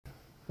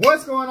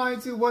What's going on,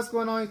 YouTube? What's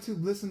going on,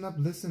 YouTube? Listen up,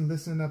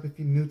 listen up. If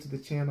you're new to the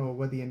channel or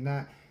whether you're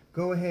not,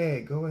 go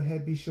ahead.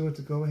 Be sure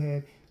to go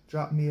ahead,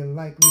 drop me a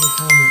like, leave a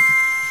comment,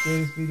 share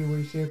this video where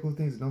you share cool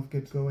things. Don't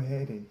forget to go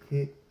ahead and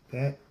hit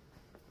that.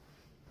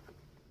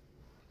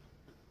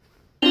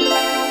 Go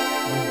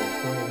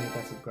ahead and hit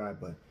that subscribe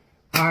button.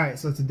 Alright,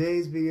 so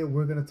today's video,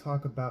 we're going to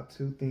talk about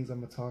two things. I'm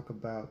going to talk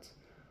about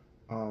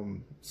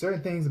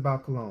certain things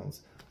about colognes.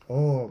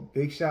 Oh,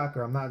 big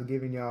shocker. I'm not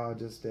giving y'all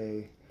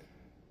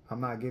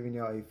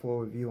a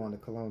full review on the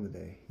cologne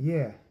today.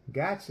 Yeah,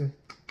 gotcha.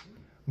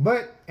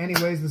 But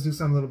anyways, let's do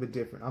something a little bit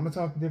different. I'm going to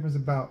talk the difference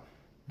about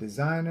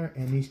designer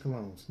and niche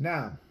colognes.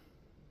 Now,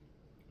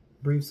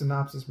 brief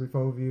synopsis, brief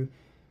overview.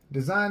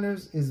 Designer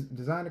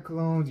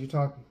colognes,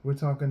 we're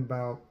talking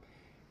about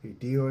your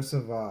Dior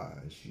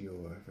Sauvage,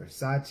 your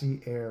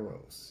Versace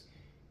Eros,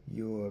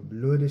 your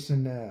Bleu de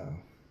Chanel,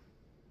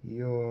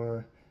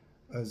 your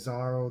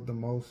Azzaro The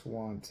Most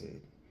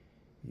Wanted,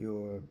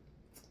 your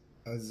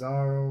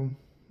Azzaro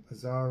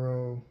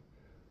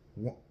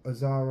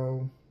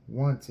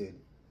Wanted,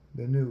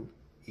 the new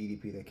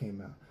EDP that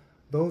came out.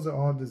 Those are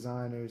all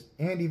designers,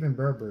 and even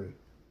Burberry.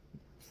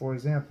 For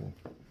example,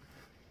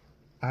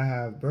 I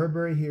have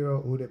Burberry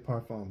Hero Eau de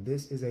Parfum.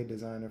 This is a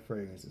designer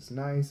fragrance. It's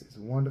nice, it's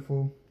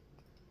wonderful,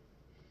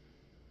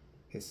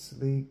 it's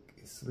sleek,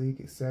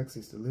 it's sexy,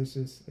 it's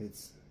delicious.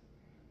 It's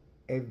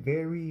a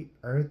very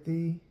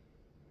earthy,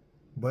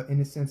 but in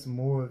a sense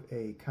more of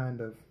a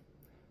kind of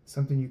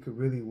something you could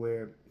really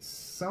wear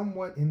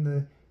somewhat in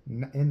the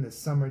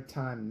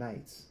summertime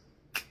nights.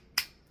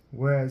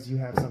 Whereas you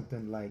have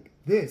something like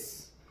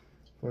this,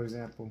 for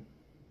example.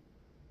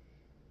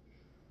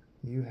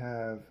 You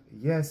have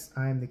Yes,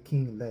 I Am the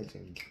King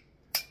Legend.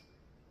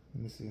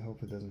 Let me see, I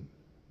hope it doesn't.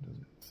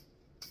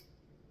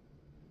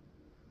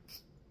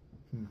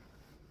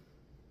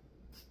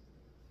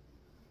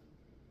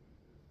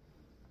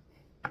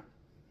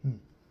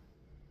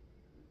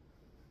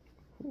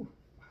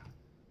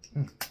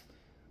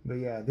 But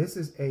yeah, this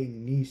is a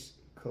niche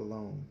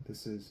cologne.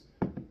 It's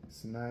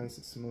nice,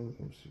 it's smooth.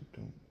 Oh shoot,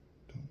 don't.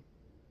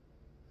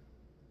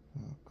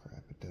 Oh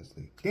crap, it does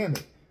leak. Damn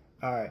it.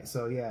 Alright,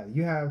 so yeah,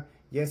 you have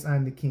Yes,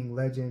 I'm the King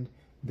Legend.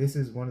 This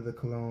is one of the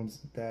colognes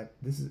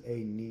this is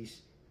a niche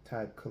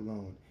type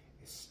cologne.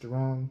 It's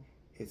strong,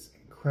 it's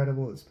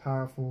incredible, it's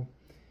powerful.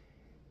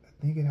 I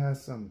think it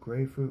has some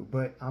grapefruit,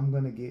 but I'm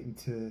gonna get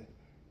into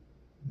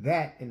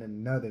that in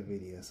another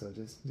video. So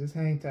just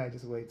hang tight,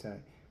 just wait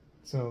tight.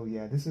 So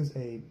yeah, this is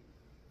a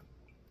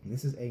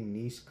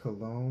niche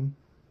cologne,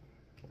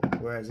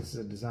 whereas this is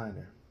a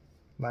designer.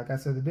 Like I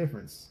said, the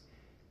difference.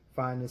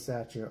 Find this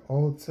at your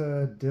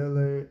Ulta,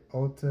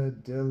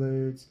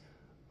 Dillard's,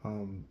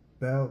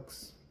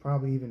 Belk's,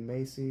 probably even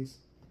Macy's.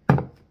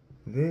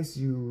 This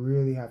you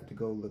really have to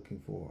go looking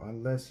for,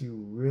 unless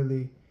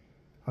you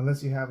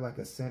have like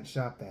a scent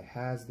shop that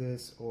has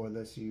this, or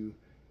unless you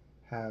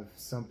have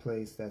some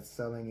place that's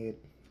selling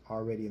it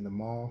already in the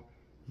mall.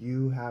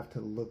 You have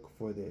to look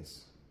for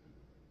this.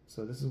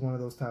 So this is one of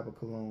those type of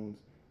colognes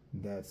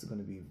that's going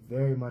to be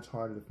very much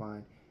harder to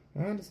find,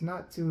 and it's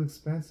not too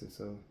expensive,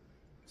 so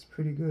it's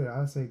pretty good. I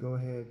would say go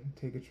ahead,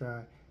 take a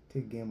try,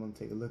 take a gamble, and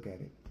take a look at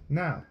it.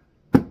 Now,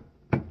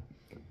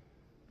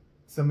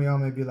 some of y'all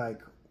may be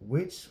like,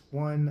 which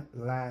one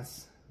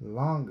lasts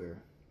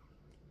longer?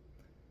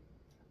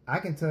 I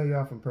can tell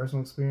y'all from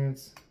personal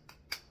experience,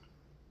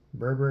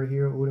 Burberry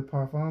Hero Eau de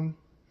Parfum,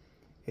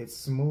 it's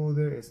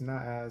smoother, it's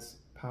not as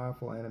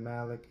powerful,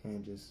 animalic,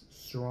 and just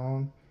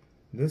strong.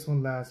 This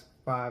one lasts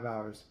 5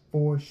 hours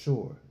for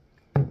sure.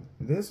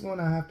 This one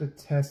I have to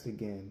test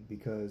again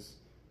because,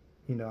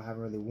 you know, I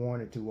haven't really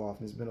worn it too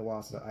often. It's been a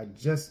while, so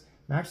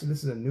actually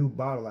this is a new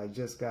bottle I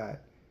just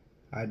got.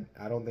 I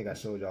don't think I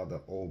showed y'all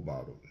the old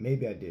bottle.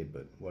 Maybe I did,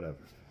 but whatever.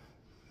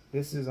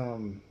 This is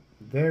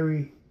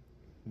very,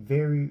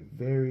 very,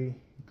 very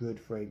good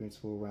fragrance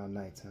for around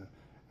nighttime.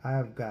 I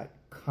have got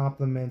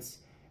compliments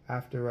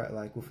after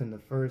like within the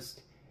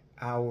first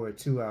hour or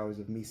 2 hours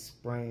of me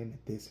spraying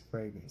this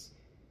fragrance.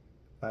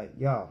 Like,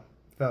 y'all,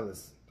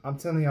 fellas, I'm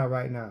telling y'all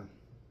right now,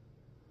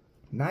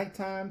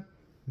 nighttime,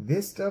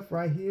 this stuff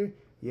right here,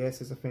 yes,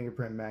 it's a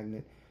fingerprint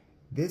magnet.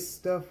 This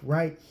stuff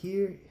right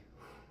here,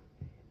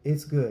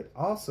 it's good.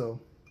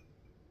 Also,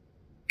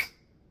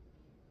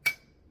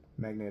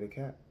 magnetic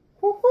cap.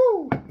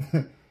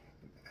 Woohoo!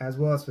 As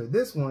well as for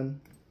this one,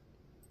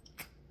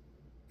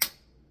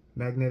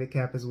 magnetic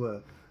cap as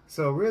well.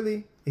 So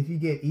really, if you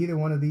get either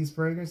one of these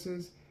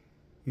fragrances,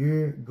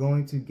 you're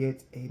going to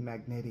get a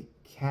magnetic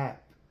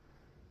cap.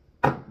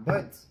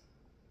 But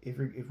if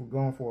we're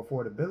going for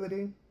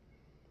affordability,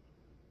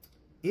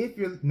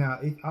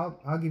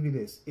 I'll give you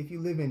this. If you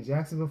live in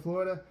Jacksonville,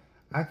 Florida,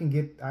 I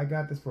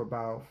got this for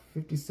about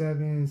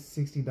 $57,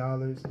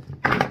 $60.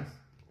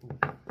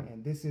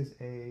 And this is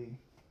a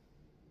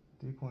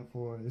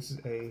 3.4. This is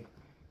a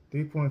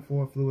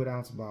 3.4 fluid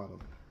ounce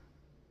bottle,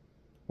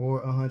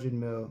 or 100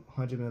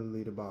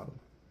 milliliter bottle.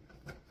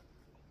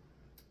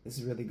 This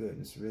is really good.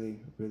 It's really,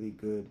 really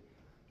good,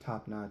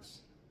 top notch,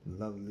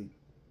 lovely,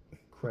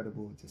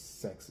 incredible, just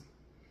sexy.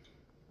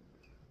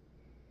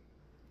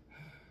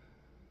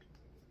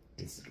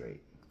 tastes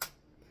great.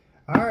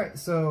 All right,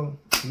 so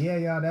yeah,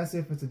 y'all, that's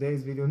it for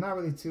today's video. Not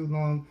really too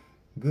long.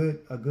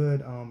 A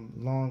good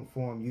long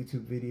form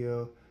YouTube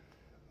video.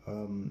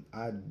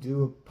 I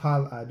do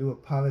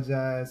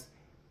apologize.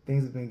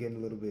 Things have been getting a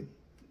little bit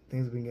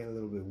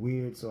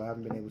weird, so I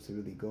haven't been able to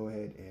really go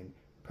ahead and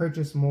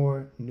purchase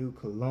more new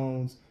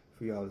colognes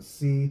for y'all to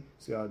see,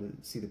 so y'all to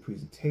see the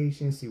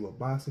presentation, see what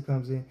box it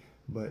comes in.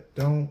 But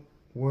don't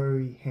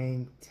worry,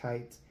 hang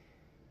tight.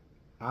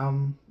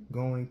 I'm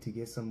going to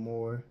get some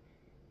more,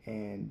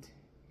 and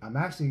I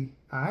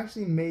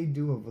actually may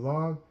do a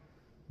vlog,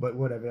 but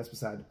whatever, that's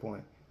beside the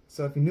point.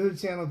 So if you're new to the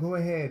channel, go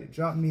ahead,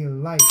 drop me a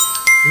like,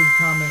 leave a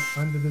comment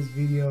under this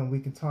video, and we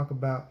can talk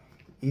about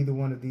either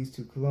one of these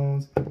two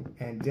colognes.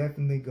 And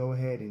definitely go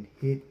ahead and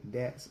hit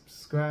that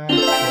subscribe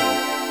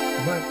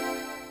button.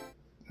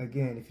 But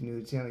again, if you're new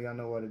to the channel, y'all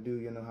know what to do.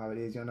 You know how it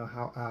is. Y'all know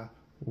how I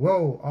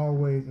roll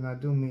always, and I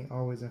do mean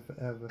always and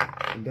forever,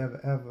 and ever,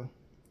 ever,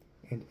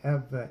 and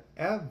ever,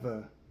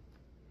 ever.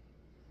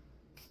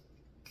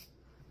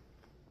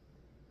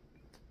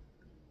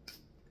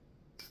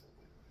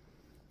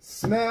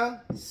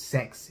 Smell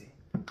sexy.